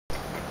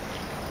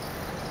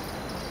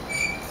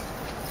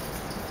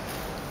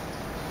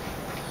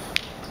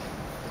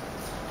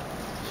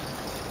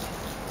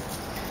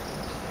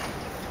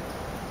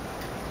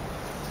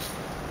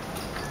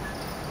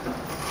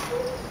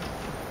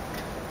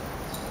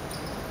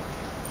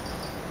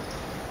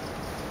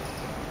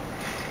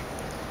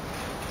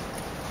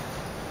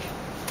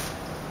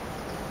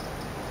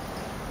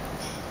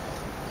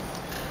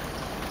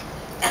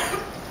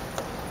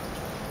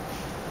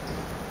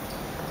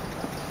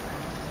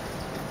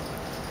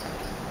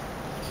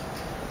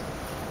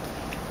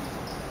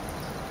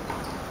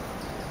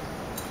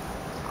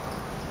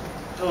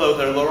Hello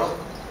there, Laura.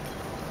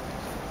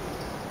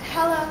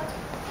 Hello.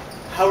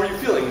 How are you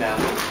feeling now?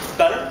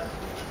 Better?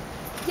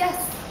 Yes,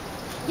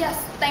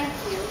 thank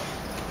you.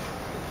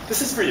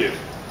 This is for you.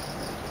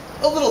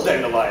 A little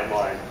dandelion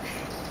wine.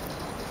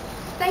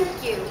 Thank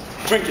you.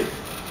 Drink it,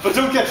 but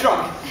don't get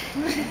drunk.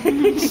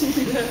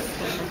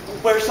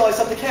 Where shall I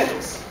set the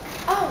candles?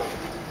 Oh,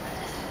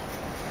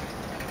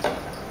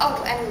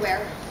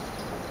 anywhere.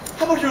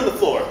 How about here on the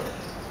floor?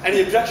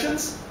 Any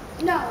objections?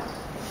 No.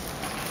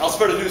 I'll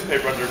spread a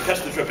newspaper under and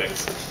catch the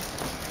drippings.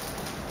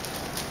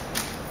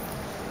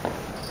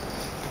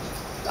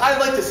 I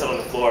like to sit on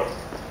the floor.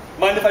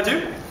 Mind if I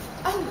do?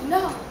 Oh,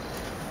 no.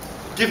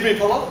 Give me a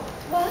pillow?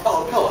 What?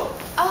 Oh, a pillow.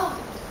 Oh.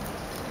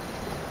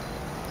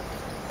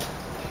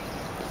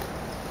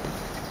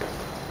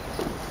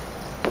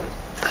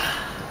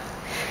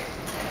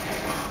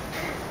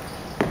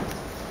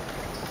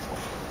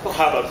 Well,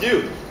 how about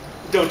you?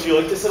 Don't you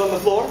like to sit on the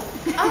floor?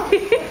 Oh.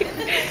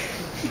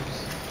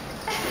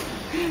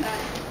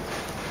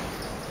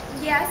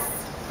 Yes.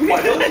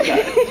 Why don't you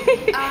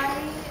then?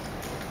 I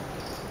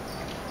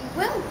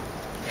will.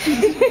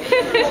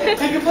 Well,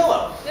 take a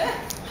pillow.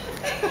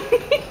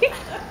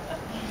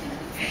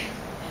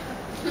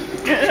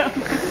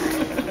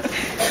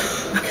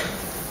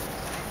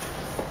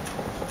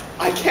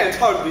 I can't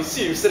hardly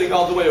see you sitting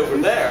all the way over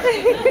there.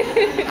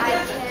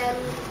 I can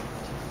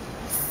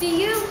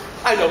see you.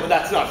 I know, but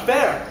that's not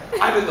fair.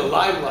 I'm in the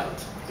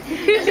limelight.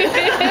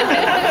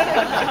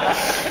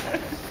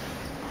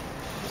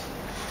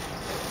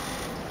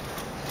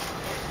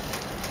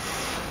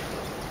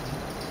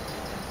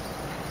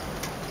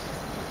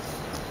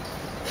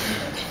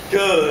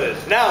 Good.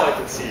 Now I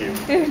can see you.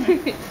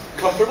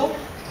 Comfortable?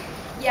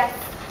 Yes.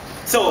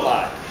 So am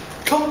I.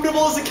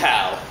 Comfortable as a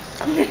cow.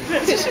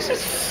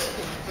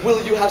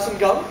 Will you have some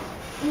gum?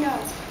 No,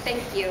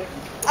 thank you.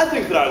 I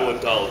think that I will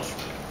indulge,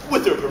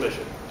 with your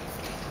permission.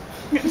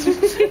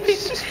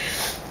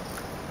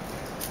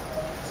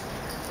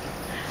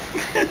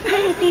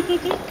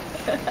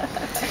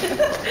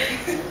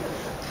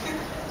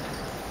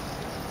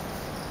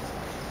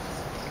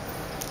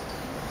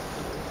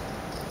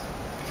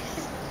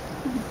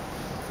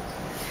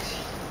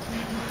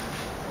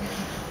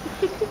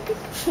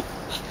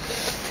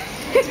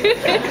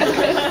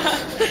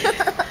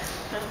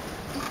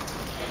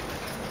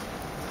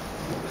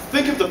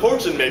 Think of the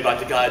fortune made by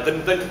the guy that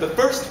invented the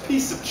first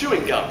piece of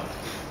chewing gum.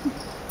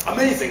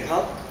 Amazing,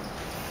 huh?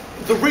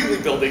 The Wrigley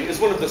Building is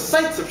one of the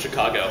sights of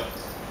Chicago.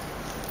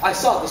 I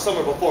saw it the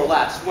summer before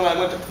last when I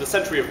went up to the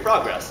Century of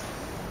Progress.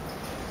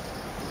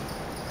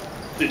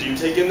 Did you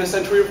take in the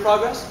Century of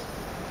Progress?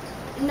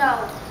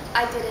 No,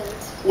 I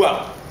didn't.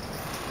 Well,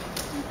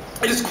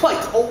 it is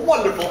quite a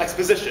wonderful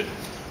exposition.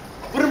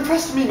 What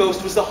impressed me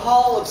most was the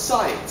Hall of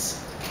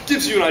Science.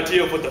 Gives you an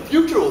idea of what the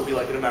future will be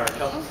like in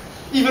America.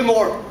 Even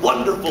more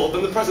wonderful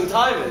than the present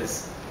time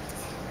is.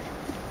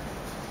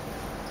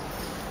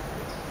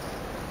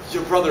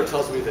 Your brother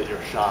tells me that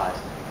you're shy.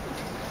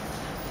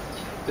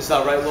 Is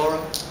that right,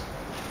 Laura?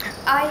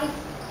 I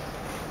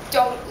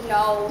don't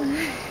know.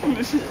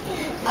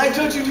 I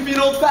judge you to be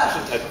an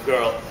old-fashioned type of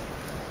girl.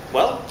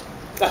 Well,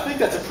 I think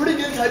that's a pretty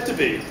good type to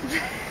be.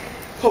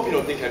 Hope you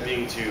don't think I'm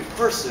being too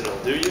personal,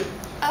 do you?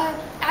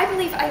 I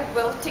believe I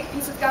will take a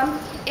piece of gum,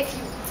 if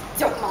you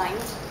don't mind.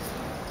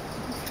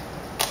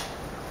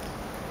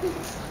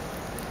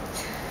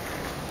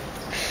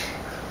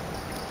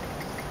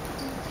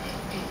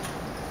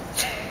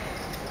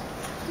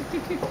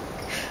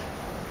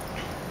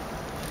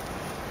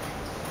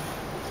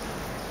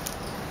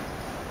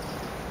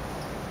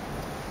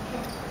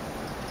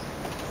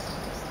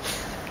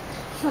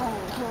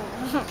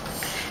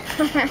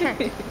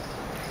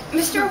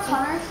 Mr.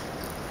 O'Connor,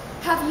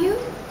 have you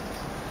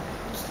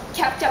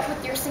kept up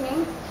with your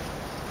singing?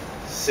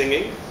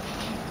 Singing?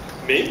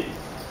 Me?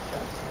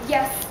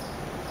 Yes.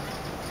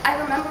 I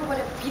remember what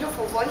a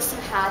beautiful voice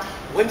you had.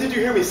 When did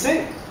you hear me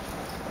sing?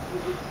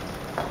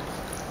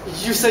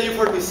 You say you've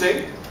heard me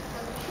sing?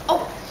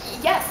 Oh,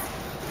 yes.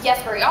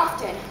 Yes, very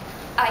often.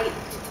 I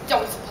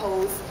don't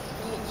suppose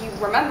you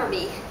remember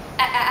me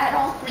at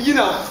all? You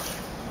know,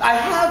 I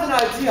have an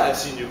idea I've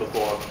seen you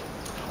before.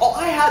 Oh,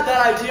 I had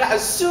that idea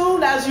as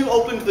soon as you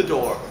opened the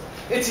door.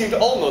 It seemed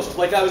almost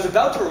like I was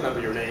about to remember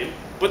your name,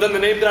 but then the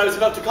name that I was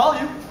about to call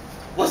you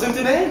wasn't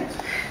a name.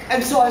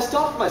 And so I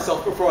stopped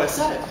myself before I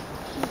said it.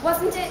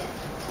 Wasn't it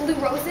Blue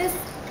Roses?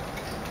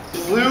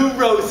 Blue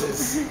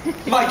Roses.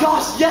 My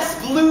gosh,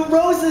 yes, Blue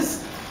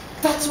Roses.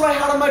 That's what I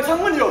had on my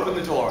tongue when you opened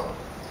the door.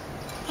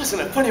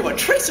 Wasn't it funny what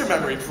tricks your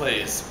memory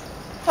plays?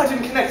 I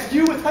didn't connect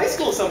you with high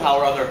school somehow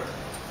or other.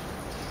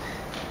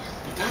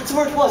 But that's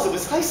where it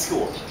was high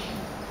school.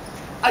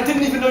 I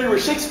didn't even know you were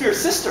Shakespeare's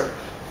sister.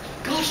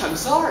 Gosh, I'm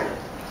sorry.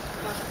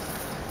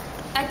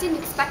 I didn't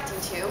expect you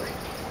to.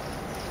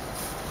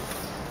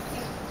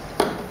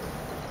 You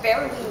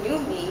barely knew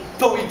me.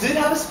 But we did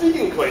have a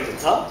speaking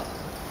acquaintance, huh?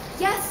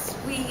 Yes,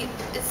 we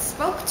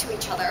spoke to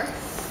each other.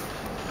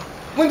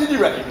 When did you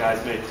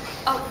recognize me?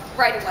 Oh,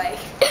 right away.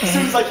 As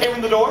soon as I came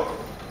in the door?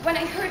 When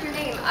I heard your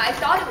name, I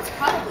thought it was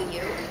probably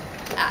you.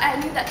 I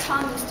knew that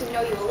Tom used to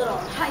know you a little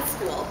in high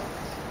school.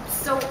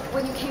 So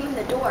when you came in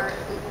the door,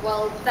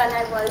 well, then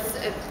I was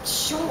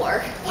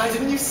sure. Why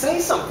didn't you say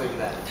something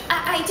then?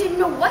 I didn't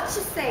know what to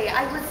say.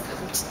 I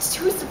was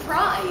too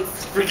surprised.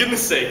 For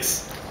goodness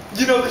sakes.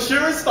 You know, the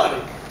sure is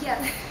funny.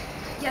 Yes,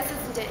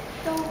 isn't it?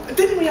 Though.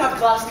 Didn't we have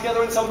class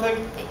together in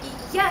something?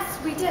 Yes,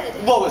 we did.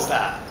 What was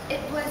that? It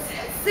was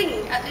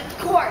singing,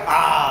 chorus.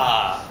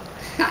 Ah.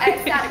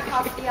 I sat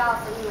across the aisle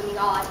from you in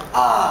the odd.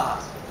 Ah.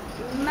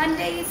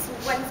 Mondays,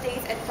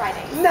 Wednesdays, and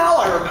Fridays. Now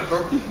I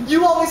remember.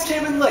 You always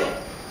came in late.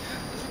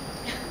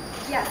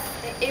 Yes,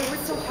 it was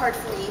so hard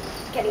for me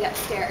getting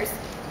upstairs.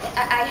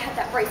 I had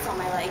that brace on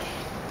my leg.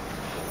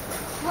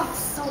 Oh, it was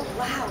so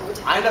loud.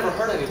 I never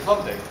heard any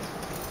thumping.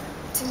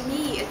 To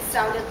me, it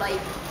sounded like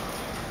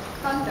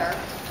thunder.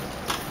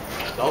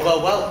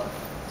 Well.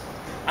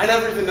 I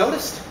never even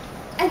noticed.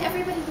 And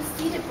everybody was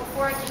seated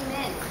before I came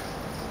in.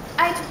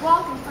 I had to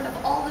walk in front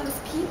of all those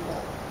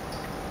people.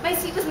 My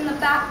seat was in the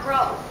back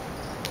row.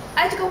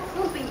 I had to go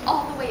clumping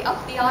all the way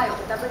up the aisle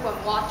with everyone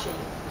watching.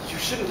 You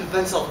shouldn't have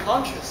been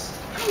self-conscious.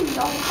 I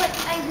know, but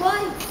I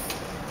was.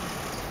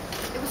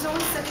 It was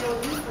always such a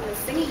relief when the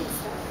singing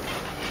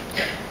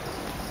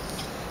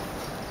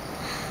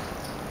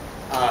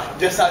started.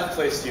 Guess I've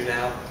placed you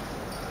now.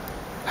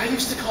 I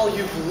used to call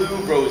you Blue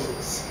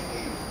Roses.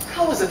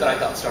 How was it that I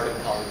got started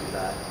calling you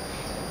that?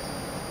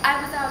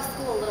 I was out of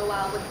school a little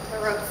while with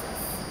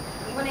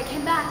chlorosis. When I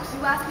came back,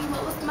 you asked me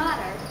what was the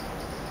matter.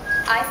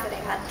 I said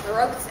I had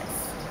chlorosis.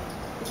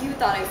 You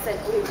thought I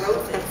said Blue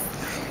Roses.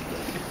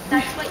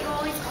 That's what you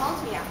always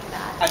called me after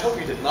that. I hope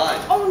you didn't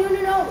mind. Oh,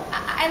 no.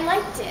 I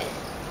liked it.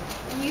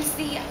 You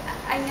see,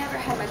 I never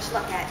had much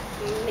luck at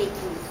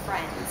making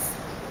friends.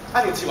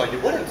 I don't see why you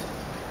wouldn't.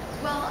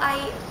 Well,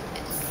 I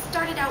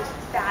started out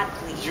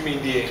badly. You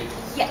mean being...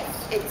 Yes,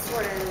 it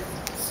sort of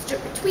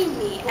stood between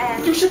me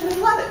and... You shouldn't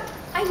have let it.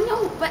 I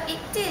know, but it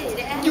did,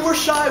 and... You were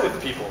shy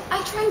with people.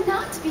 I tried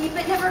not to be,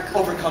 but never could.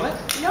 Overcome it?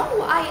 No,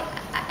 I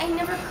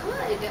never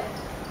could.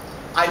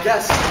 I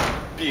guess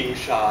being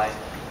shy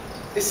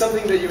is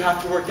something that you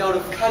have to work out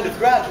of kind of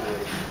gradually.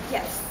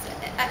 Yes,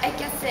 I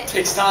guess it...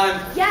 Takes time.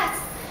 Yes.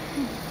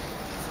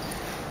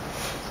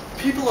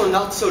 People are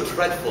not so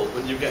dreadful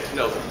when you get to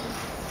know them.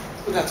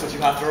 That's what you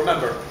have to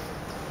remember.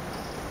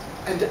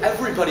 And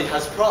everybody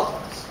has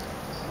problems.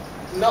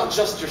 Not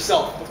just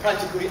yourself, but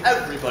practically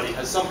everybody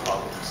has some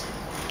problems.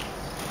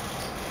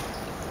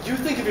 You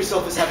think of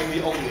yourself as having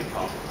the only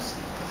problems,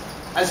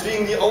 as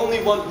being the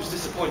only one who's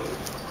disappointed.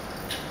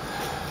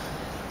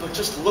 But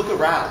just look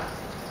around,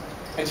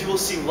 and you will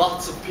see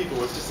lots of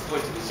people as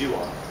disappointed as you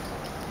are.